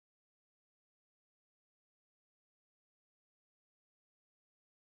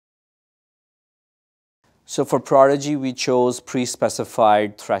So for PRODIGY, we chose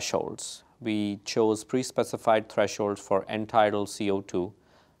pre-specified thresholds. We chose pre-specified thresholds for end-tidal CO2,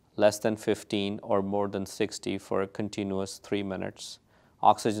 less than 15 or more than 60 for a continuous 3 minutes.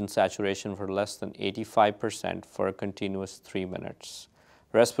 Oxygen saturation for less than 85% for a continuous 3 minutes.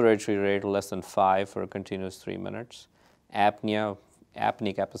 Respiratory rate less than 5 for a continuous 3 minutes. Apneic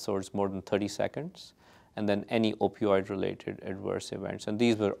episodes more than 30 seconds. And then any opioid-related adverse events. And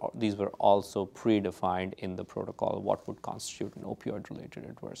these were also predefined in the protocol, what would constitute an opioid-related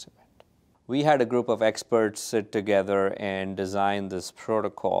adverse event. We had a group of experts sit together and design this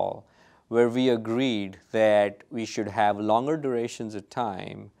protocol where we agreed that we should have longer durations of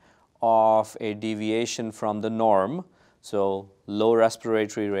time of a deviation from the norm, so low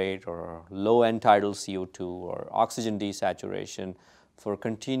respiratory rate or low end-tidal CO2 or oxygen desaturation for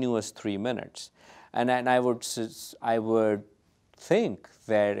continuous 3 minutes. And I would think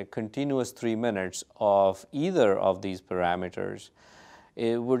that a continuous 3 minutes of either of these parameters,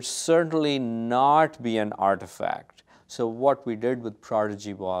 it would certainly not be an artifact. So what we did with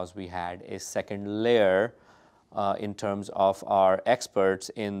PRODIGY was we had a second layer in terms of our experts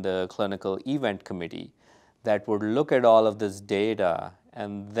in the clinical event committee that would look at all of this data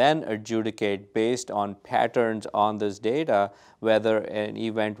and then adjudicate based on patterns on this data whether an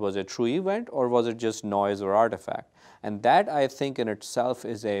event was a true event or was it just noise or artifact. And that, I think, in itself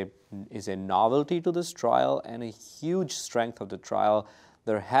is a novelty to this trial and a huge strength of the trial.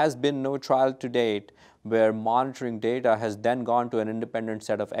 There has been no trial to date where monitoring data has then gone to an independent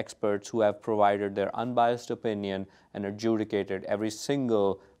set of experts who have provided their unbiased opinion and adjudicated every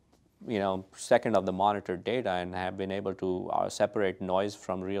single second of the monitored data and have been able to separate noise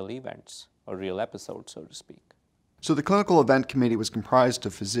from real events or real episodes, so to speak. So the clinical event committee was comprised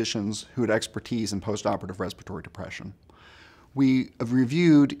of physicians who had expertise in postoperative respiratory depression. We have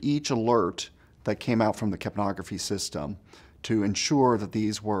reviewed each alert that came out from the capnography system to ensure that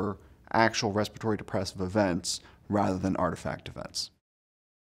these were actual respiratory depressive events rather than artifact events.